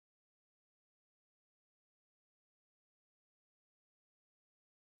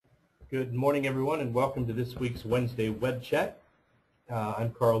Good morning, everyone, and welcome to this week's Wednesday web chat.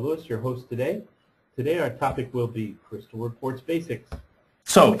 I'm Carl Lewis, your host today. Today our topic will be Crystal Reports Basics.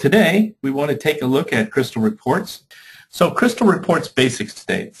 So today we want to take a look at Crystal Reports. So Crystal Reports Basics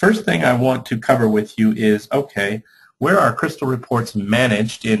today. First thing I want to cover with you is, okay, where are Crystal Reports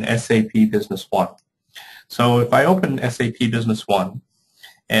managed in SAP Business One? So if I open SAP Business One,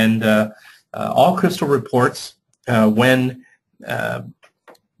 and all Crystal Reports, when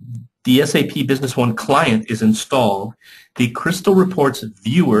the SAP Business One client is installed, the Crystal Reports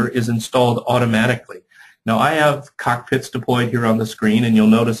viewer is installed automatically. Now I have cockpits deployed here on the screen, and you'll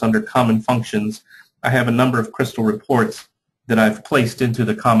notice under Common Functions I have a number of Crystal Reports that I've placed into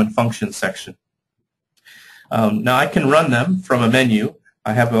the Common Functions section. Now I can run them from a menu.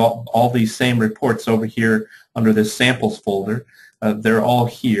 I have all these same reports over here under this samples folder. They're all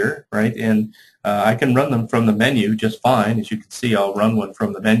here, right? And I can run them from the menu just fine. As you can see, I'll run one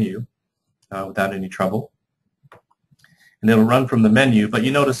from the menu without any trouble. And it'll run from the menu, but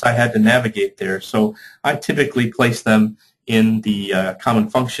you notice I had to navigate there. So I typically place them in the Common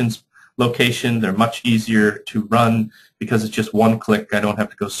Functions location. They're much easier to run because it's just one click. I don't have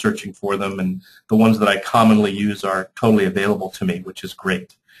to go searching for them, and the ones that I commonly use are totally available to me, which is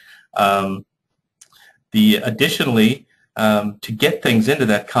great. Additionally, to get things into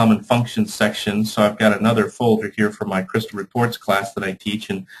that Common Functions section, so I've got another folder here for my Crystal Reports class that I teach,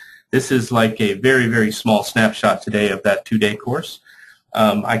 and this is like a very, very small snapshot today of that two-day course.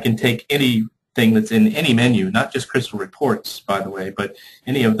 I can take anything that's in any menu, not just Crystal Reports, by the way, but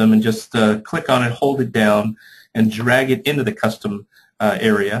any of them, and just click on it, hold it down, and drag it into the custom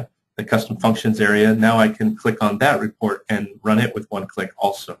area, the Custom Functions area. Now I can click on that report and run it with one click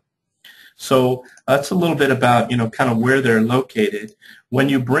also. So that's a little bit about, kind of where they're located. When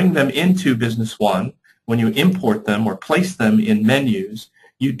you bring them into Business One, when you import them or place them in menus,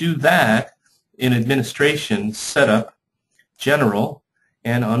 you do that in Administration, Setup, General,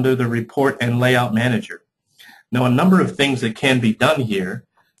 and under the Report and Layout Manager. Now, a number of things that can be done here.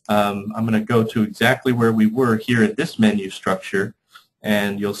 I'm going to go to exactly where we were here in this menu structure,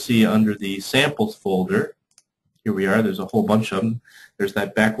 and you'll see under the Samples folder, here we are, there's a whole bunch of them. There's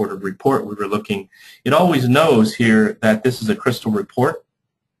that backordered report we were looking. It always knows here that this is a Crystal report.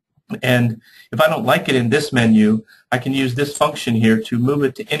 And if I don't like it in this menu, I can use this function here to move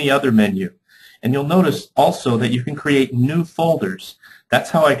it to any other menu. And you'll notice also that you can create new folders.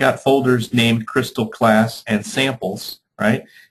 That's how I got folders named Crystal Class and Samples, right?